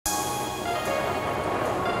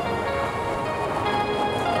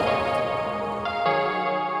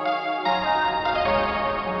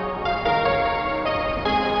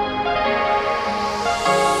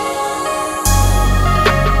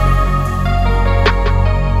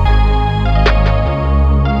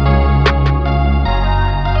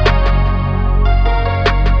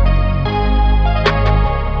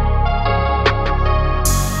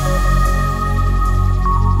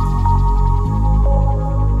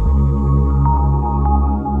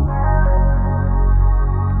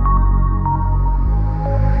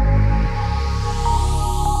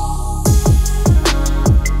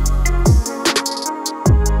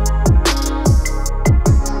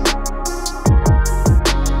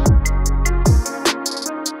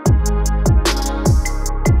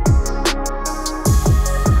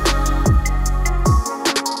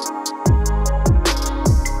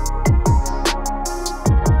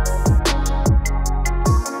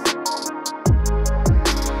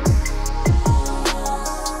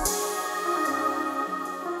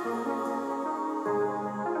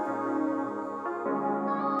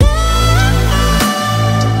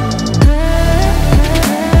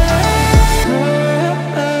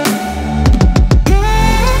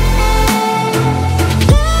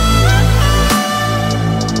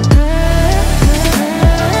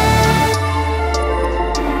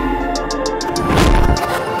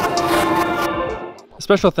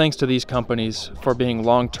Special thanks to these companies for being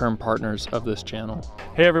long-term partners of this channel.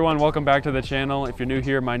 Hey everyone, welcome back to the channel. If you're new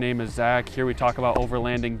here, my name is Zach. Here we talk about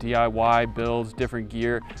overlanding, DIY, builds, different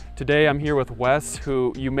gear. Today I'm here with Wes,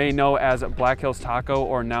 who you may know as Black Hills Taco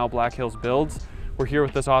or now Black Hills Builds. We're here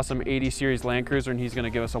with this awesome 80 series Land Cruiser and he's gonna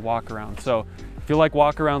give us a walk around. So if you like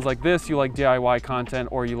walk-arounds like this, you like DIY content,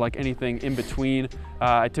 or you like anything in between,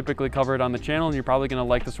 I typically cover it on the channel and you're probably gonna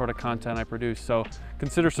like the sort of content I produce. So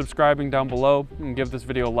consider subscribing down below and give this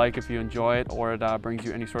video a like if you enjoy it or it brings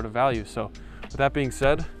you any sort of value. So with that being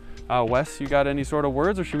said, Wes, you got any sort of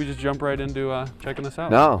words or should we just jump right into checking this out?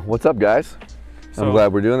 No, what's up guys? I'm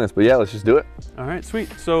glad we're doing this, but yeah, let's just do it. All right,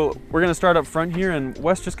 sweet. So we're gonna start up front here and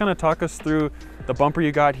Wes, just kind of talk us through the bumper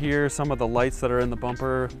you got here, some of the lights that are in the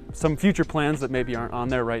bumper, some future plans that maybe aren't on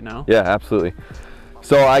there right now. Yeah, absolutely.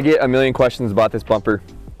 So I get a million questions about this bumper.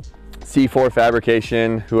 C4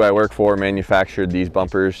 Fabrication, who I work for, manufactured these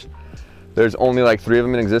bumpers. There's only like 3 of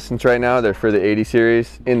them in existence right now. They're for the 80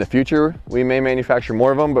 series. In the future, we may manufacture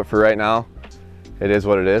more of them, but for right now, it is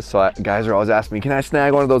what it is. So guys are always asking me, can I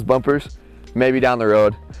snag one of those bumpers? Maybe down the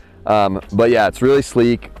road. But yeah, it's really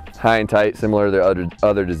sleek, high and tight, similar to their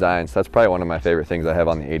other designs. That's probably one of my favorite things I have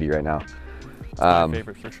on the 80 right now. My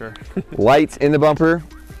favorite for sure. Lights in the bumper,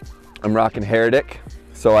 I'm rocking Heredic.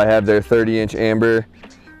 So I have their 30-inch amber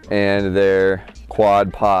and their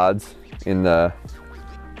quad pods in the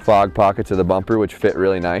fog pockets of the bumper, which fit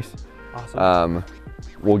really nice. Awesome.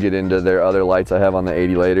 We'll get into their other lights I have on the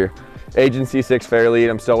 80 later. Agency 6 Fairlead,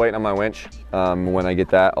 I'm still waiting on my winch. When I get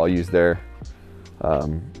that, I'll use their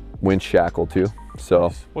winch shackle too.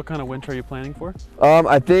 So what kind of winch are you planning for?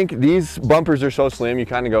 I think these bumpers are so slim, you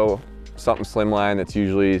kind of go something slimline. That's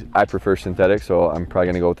usually, I prefer synthetic, so I'm probably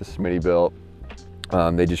gonna go with the Smitty built.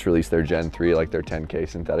 They just released their Gen 3, like their 10K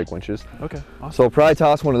synthetic winches. Okay, awesome. So I'll probably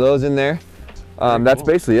toss one of those in there. That's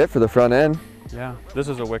basically it for the front end. Yeah, this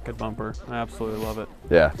is a wicked bumper. I absolutely love it.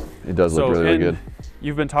 Yeah, it does look really good.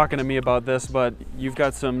 You've been talking to me about this, but you've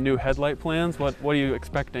got some new headlight plans. What are you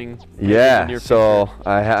expecting? Yeah, so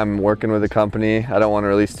I'm working with a company. I don't want to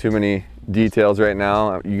release too many details right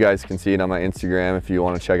now. You guys can see it on my Instagram if you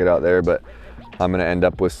want to check it out there, but I'm going to end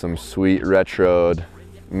up with some sweet retroed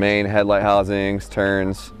main headlight housings,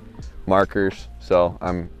 turns, markers. So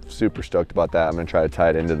I'm super stoked about that. I'm going to try to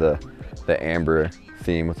tie it into the amber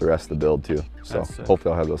theme with the rest of the build too. So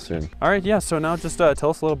hopefully I'll have those soon. All right, yeah, so now just tell us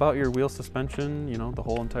a little about your wheel suspension, you know, the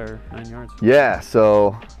whole entire 9 yards. Yeah,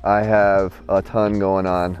 so I have a ton going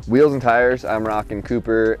on. Wheels and tires, I'm rocking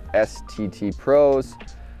Cooper SST Pros.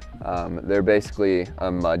 They're basically a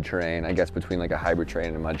mud terrain, I guess between like a hybrid terrain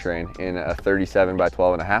and a mud terrain, in a 37 by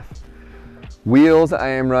 12.5. Wheels, I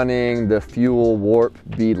am running the Fuel Warp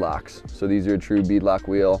Beadlocks. So these are a true beadlock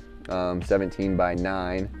wheel, 17 by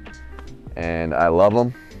 9. And I love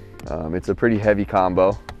them. It's a pretty heavy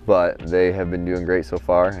combo, but they have been doing great so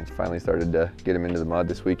far. It's finally started to get them into the mud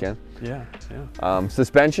this weekend. Yeah, yeah.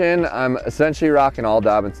 Suspension, I'm essentially rocking all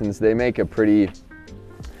Dobinsons. They make a pretty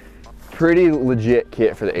legit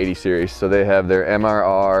kit for the 80 series. So they have their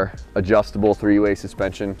MRR adjustable 3-way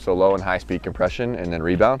suspension, so low and high speed compression and then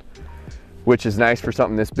rebound, which is nice for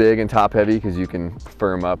something this big and top heavy because you can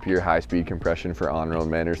firm up your high speed compression for on-road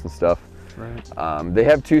manners and stuff. Right. They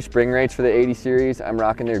have 2 spring rates for the 80 series. I'm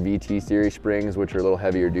rocking their VT series springs, which are a little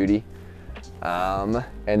heavier duty. And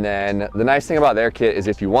then the nice thing about their kit is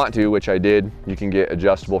if you want to, which I did, you can get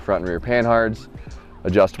adjustable front and rear panhards,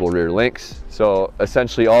 adjustable rear links. So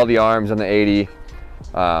essentially all the arms on the 80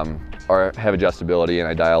 have adjustability, and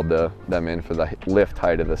I dialed them in for the lift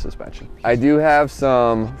height of the suspension. I do have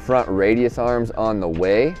some front radius arms on the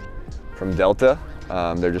way from Delta.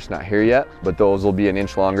 They're just not here yet, but those will be an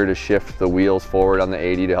inch longer to shift the wheels forward on the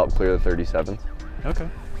 80 to help clear the 37. Okay.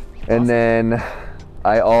 And then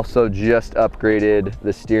I also just upgraded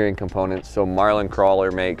the steering components. So Marlin Crawler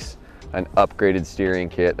makes an upgraded steering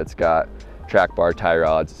kit that's got track bar tie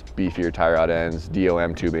rods, beefier tie rod ends,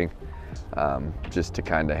 DOM tubing, just to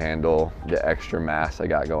kind of handle the extra mass I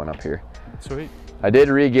got going up here. Sweet. I did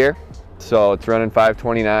re-gear. So it's running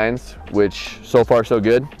 529s, which so far so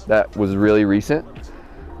good. That was really recent.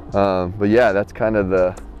 But yeah, that's kind of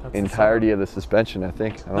the entirety of the suspension, I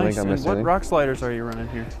think. I don't think I'm missing anything. What rock sliders are you running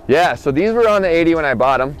here? Yeah, so these were on the 80 when I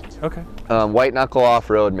bought them. Okay. White Knuckle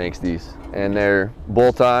Off-Road makes these, and they're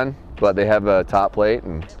bolt-on, but they have a top plate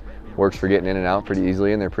and works for getting in and out pretty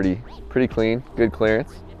easily, and they're pretty clean, good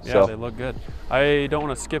clearance. Yeah, so, they look good. I don't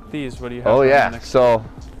want to skip these. What do you have? Oh yeah, so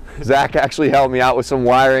Zach actually helped me out with some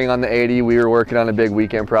wiring on the 80. We were working on a big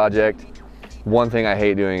weekend project. One thing I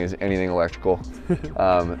hate doing is anything electrical.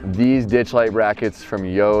 These ditch light brackets from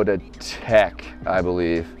Yoda Tech, I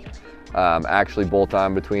believe, actually bolt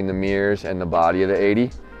on between the mirrors and the body of the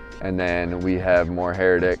 80. And then we have more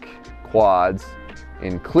Heredic quads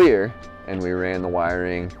in clear, and we ran the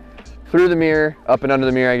wiring through the mirror, up and under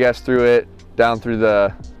the mirror, I guess, through it, down through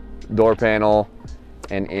the door panel,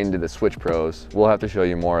 and into the Switch Pros. We'll have to show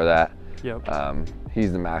you more of that. Yep.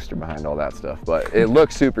 He's the master behind all that stuff, but it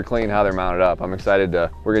looks super clean how they're mounted up. I'm excited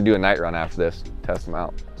we're gonna do a night run after this, test them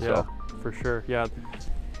out. Yeah, for sure, yeah.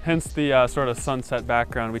 Hence the sort of sunset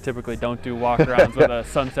background. We typically don't do walk-arounds with a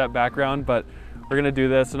sunset background, but we're gonna do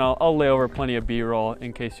this, and I'll lay over plenty of B-roll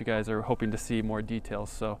in case you guys are hoping to see more details.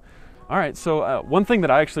 So, all right, so one thing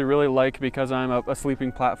that I actually really like, because I'm a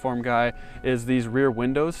sleeping platform guy, is these rear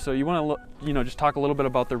windows. So you wanna just talk a little bit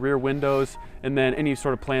about the rear windows, and then any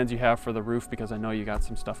sort of plans you have for the roof, because I know you got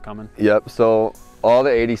some stuff coming. Yep, so all the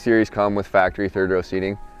 80 series come with factory third row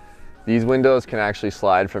seating. These windows can actually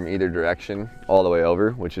slide from either direction all the way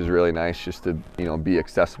over, which is really nice, just to be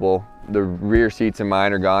accessible. The rear seats in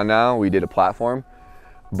mine are gone now. We did a platform,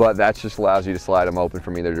 but that just allows you to slide them open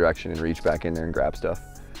from either direction and reach back in there and grab stuff.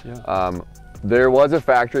 Yeah. There was a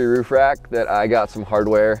factory roof rack that I got some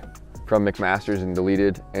hardware from McMaster's and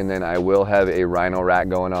deleted, and then I will have a Rhino rack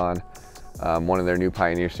going on, one of their new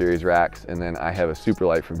Pioneer Series racks, and then I have a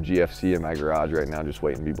Superlight from GFC in my garage right now, just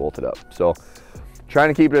waiting to be bolted up. So trying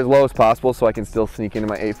to keep it as low as possible so I can still sneak into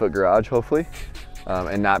my 8-foot garage, hopefully,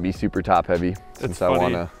 and not be super top heavy. It's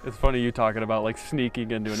funny you talking about like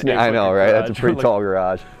sneaking into an 8-foot I know, right? garage. That's a pretty tall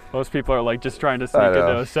garage. Most people are like just trying to sneak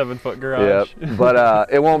into a 7-foot garage. Yep, but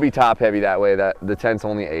it won't be top heavy that way. The tent's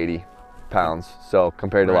only 80 pounds. So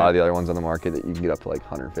compared to a lot of the other ones on the market that you can get up to like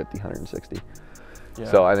 150, 160. Yeah.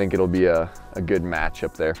 So I think it'll be a good match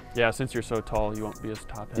up there. Yeah, since you're so tall, you won't be as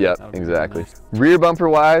top heavy. Yep, exactly. Nice. Rear bumper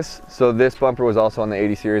wise, so this bumper was also on the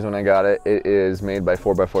 80 series when I got it. It is made by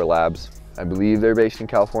 4x4 Labs. I believe they're based in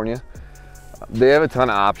California. They have a ton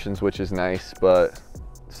of options, which is nice, but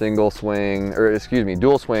dual swing,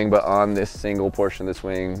 but on this single portion of the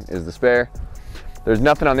swing is the spare. There's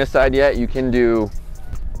nothing on this side yet. You can do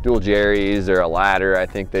dual Jerry's or a ladder, I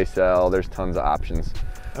think they sell. There's tons of options.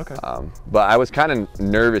 Okay. But I was kind of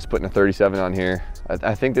nervous putting a 37 on here.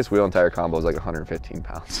 I think this wheel and tire combo is like 115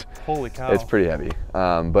 pounds. Holy cow. It's pretty heavy,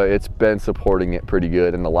 but it's been supporting it pretty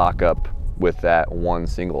good, and the lockup with that one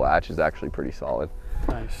single latch is actually pretty solid.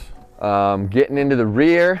 Nice. Getting into the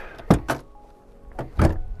rear.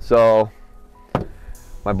 So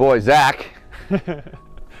my boy Zach,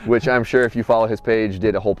 which I'm sure if you follow his page,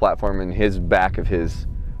 did a whole platform in his back of his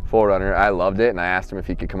 4Runner. I loved it, and I asked him if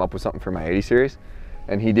he could come up with something for my 80 series.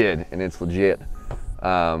 And he did, and it's legit.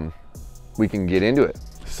 We can get into it.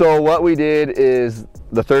 So what we did is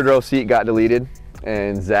the third row seat got deleted,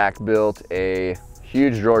 and Zach built a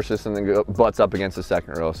huge drawer system that butts up against the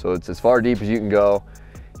second row. So it's as far deep as you can go.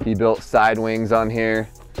 He built side wings on here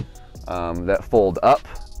that fold up,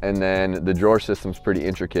 and then the drawer system's pretty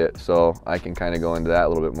intricate, so I can kind of go into that a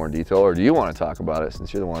little bit more detail. Or do you want to talk about it,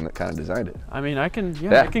 since you're the one that kind of designed it? I mean, I can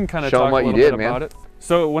kind of talk a little bit man. about it.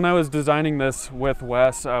 So when I was designing this with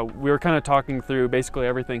Wes, we were kind of talking through basically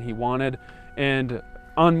everything he wanted, and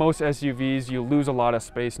on most SUVs you lose a lot of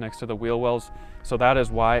space next to the wheel wells, so that is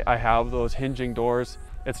why I have those hinging doors.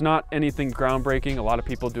 It's not anything groundbreaking. A lot of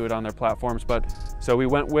people do it on their platforms, but so we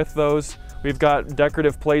went with those. We've got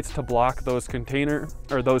decorative plates to block those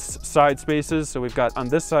those side spaces. So we've got on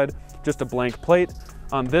this side just a blank plate.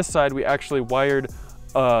 On this side we actually wired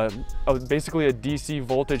basically a DC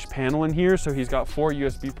voltage panel in here. So he's got 4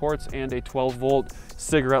 USB ports and a 12-volt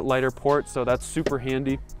cigarette lighter port, so that's super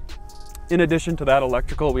handy. In addition to that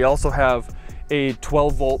electrical, we also have a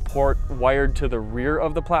 12-volt port wired to the rear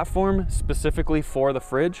of the platform specifically for the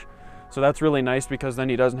fridge. So that's really nice, because then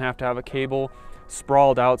he doesn't have to have a cable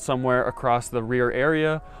sprawled out somewhere across the rear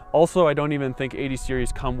area. Also, I don't even think 80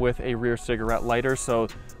 series come with a rear cigarette lighter, so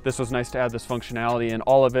this was nice to add this functionality, and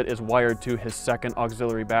all of it is wired to his second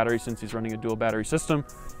auxiliary battery since he's running a dual battery system.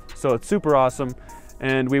 So it's super awesome.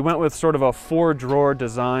 And we went with sort of a 4-drawer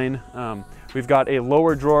design. We've got a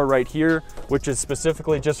lower drawer right here, which is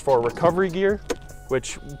specifically just for recovery gear,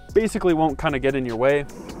 which basically won't kind of get in your way.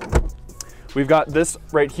 We've got this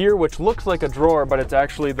right here, which looks like a drawer, but it's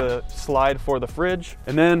actually the slide for the fridge.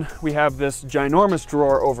 And then we have this ginormous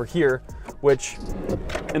drawer over here, which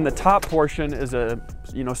in the top portion is a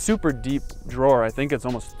super deep drawer. I think it's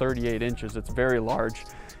almost 38 inches. It's very large.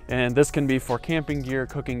 And this can be for camping gear,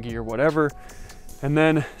 cooking gear, whatever. And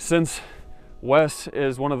then since Wes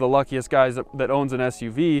is one of the luckiest guys that owns an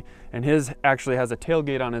SUV, and his actually has a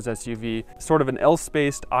tailgate on his SUV, sort of an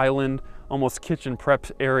L-spaced island, almost kitchen prep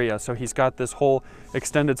area. So he's got this whole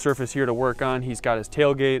extended surface here to work on. He's got his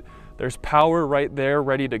tailgate. There's power right there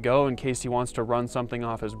ready to go in case he wants to run something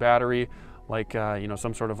off his battery, like you know,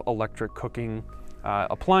 some sort of electric cooking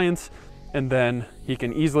appliance, and then he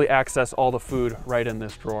can easily access all the food right in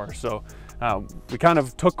this drawer. So we kind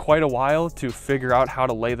of took quite a while to figure out how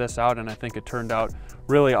to lay this out, and I think it turned out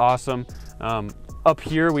really awesome. Up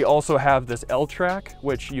here we also have this L-track,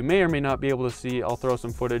 which you may or may not be able to see. I'll throw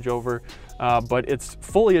some footage over, but it's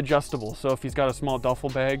fully adjustable. So if he's got a small duffel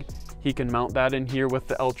bag, he can mount that in here with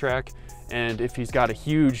the L-track. And if he's got a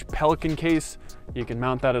huge Pelican case, you can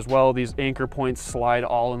mount that as well. These anchor points slide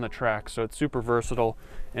all in the track, so it's super versatile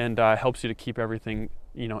and helps you to keep everything,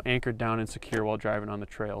 you know, anchored down and secure while driving on the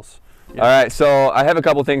trails. Yeah. All right, so I have a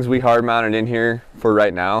couple things we hard mounted in here for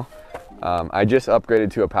right now. I just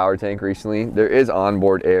upgraded to a power tank recently. There is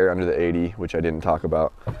onboard air under the 80, which I didn't talk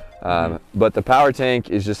about. But the power tank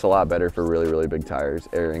is just a lot better for really, really big tires,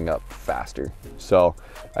 airing up faster. So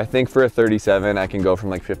I think for a 37, I can go from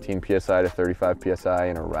like 15 PSI to 35 PSI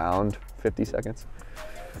in around 50 seconds.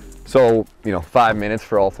 So, you know, 5 minutes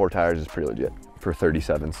for all 4 tires is pretty legit for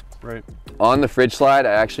 37s. Right. On the fridge slide,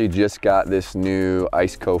 I actually just got this new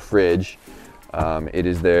Iceco fridge. It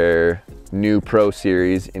is their new Pro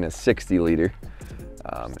series in a 60 liter.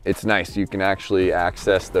 It's nice. You can actually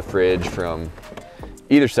access the fridge from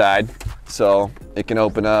either side. So it can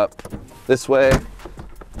open up this way,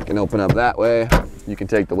 it can open up that way. You can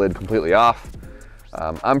take the lid completely off.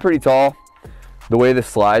 I'm pretty tall. The way the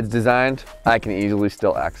slide's designed, I can easily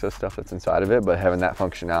still access stuff that's inside of it, but having that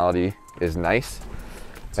functionality is nice.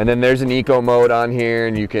 And then there's an eco mode on here,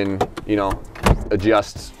 and you can, you know,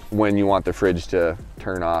 adjust when you want the fridge to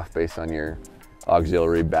turn off based on your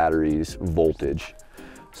auxiliary battery's voltage.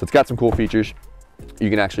 So it's got some cool features. You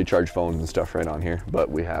can actually charge phones and stuff right on here,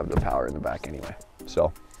 but we have the power in the back anyway.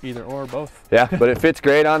 So either or, both. Yeah, but it fits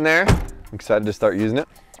great on there. I'm excited to start using it.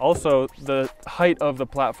 Also, the height of the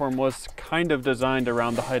platform was kind of designed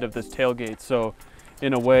around the height of this tailgate. So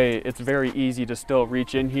in a way, it's very easy to still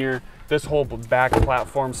reach in here. This whole back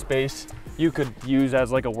platform space, you could use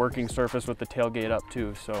as like a working surface with the tailgate up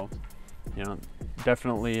too. So, you know,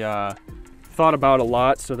 definitely thought about a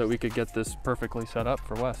lot so that we could get this perfectly set up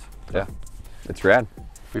for Wes. Yeah, it's rad.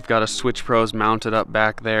 We've got a Switch Pros mounted up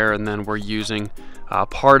back there, and then we're using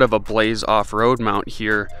part of a Blaze off-road mount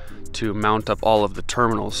here to mount up all of the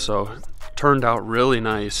terminals. So turned out really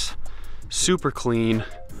nice, super clean,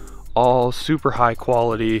 all super high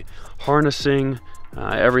quality harnessing.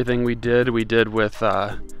 Everything we did with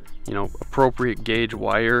you know, appropriate gauge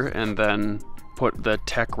wire, and then put the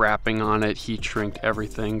tech wrapping on it, heat shrinked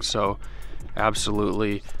everything. So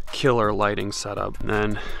absolutely killer lighting setup. And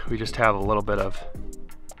then we just have a little bit of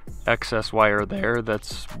excess wire there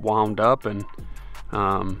that's wound up, and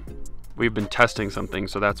we've been testing some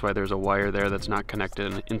things, so that's why there's a wire there that's not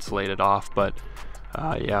connected and insulated off. But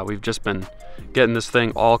yeah, we've just been getting this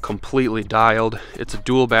thing all completely dialed. It's a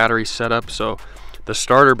dual battery setup, so the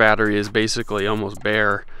starter battery is basically almost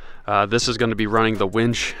bare. This is going to be running the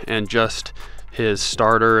winch and just his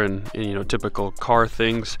starter and you know, typical car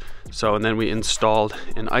things. So, and then we installed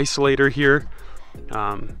an isolator here.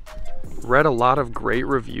 Read a lot of great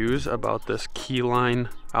reviews about this Keyline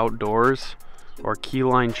Outdoors or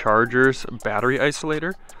Keyline Chargers battery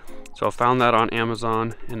isolator. So I found that on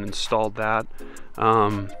Amazon and installed that.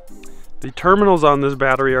 The terminals on this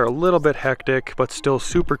battery are a little bit hectic, but still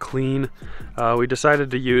super clean. We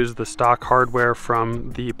decided to use the stock hardware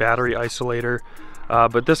from the battery isolator,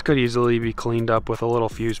 but this could easily be cleaned up with a little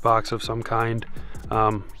fuse box of some kind.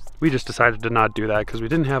 We just decided to not do that because we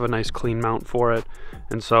didn't have a nice clean mount for it.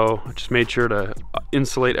 And so I just made sure to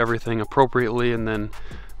insulate everything appropriately and then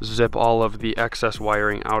zip all of the excess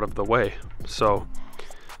wiring out of the way. So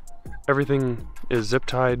everything is zip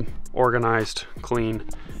tied, organized, clean,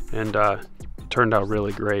 and turned out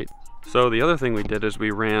really great. So the other thing we did is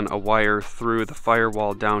we ran a wire through the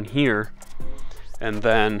firewall down here, and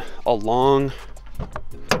then along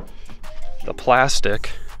the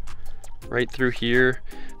plastic right through here,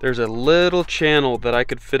 there's a little channel that I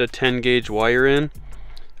could fit a 10 gauge wire in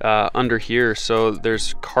under here. So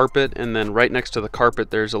there's carpet, and then right next to the carpet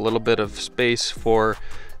there's a little bit of space for,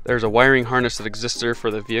 there's a wiring harness that exists there for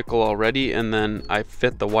the vehicle already, and then I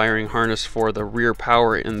fit the wiring harness for the rear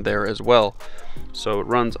power in there as well. So it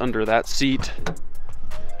runs under that seat,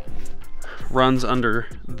 runs under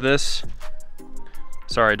this,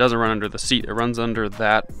 sorry, it doesn't run under the seat, it runs under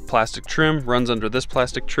that plastic trim, runs under this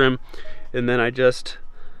plastic trim, and then I just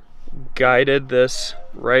guided this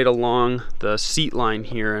right along the seat line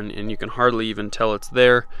here, and you can hardly even tell it's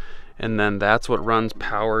there. And then that's what runs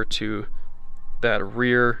power to that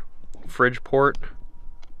rear fridge port.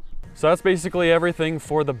 So that's basically everything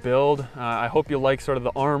for the build. I hope you like sort of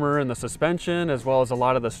the armor and the suspension, as well as a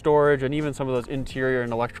lot of the storage and even some of those interior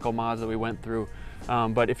and electrical mods that we went through.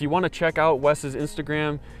 But if you want to check out Wes's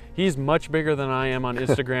Instagram, he's much bigger than I am on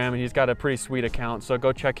Instagram, and he's got a pretty sweet account, so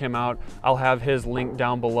go check him out. I'll have his link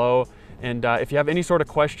down below. And if you have any sort of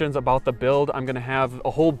questions about the build, I'm gonna have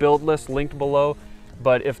a whole build list linked below.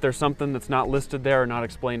 But if there's something that's not listed there or not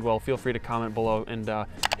explained well, feel free to comment below, and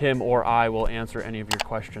him or I will answer any of your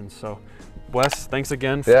questions. So Wes, thanks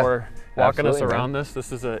again for walking us around this.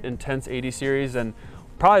 This is an intense 80 series, and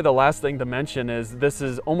probably the last thing to mention is this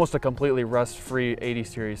is almost a completely rust-free 80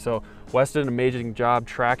 series. So Wes did an amazing job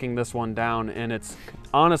tracking this one down, and it's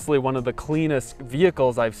honestly one of the cleanest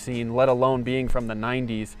vehicles I've seen, let alone being from the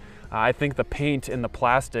 90s. I think the paint and the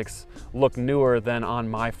plastics look newer than on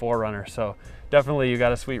my 4Runner. So definitely you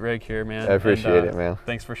got a sweet rig here, man. I appreciate it, man.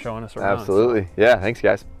 Thanks for showing us around. Absolutely. Yeah, thanks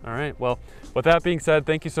guys. All right, well, with that being said,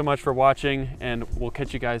 thank you so much for watching, and we'll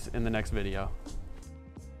catch you guys in the next video.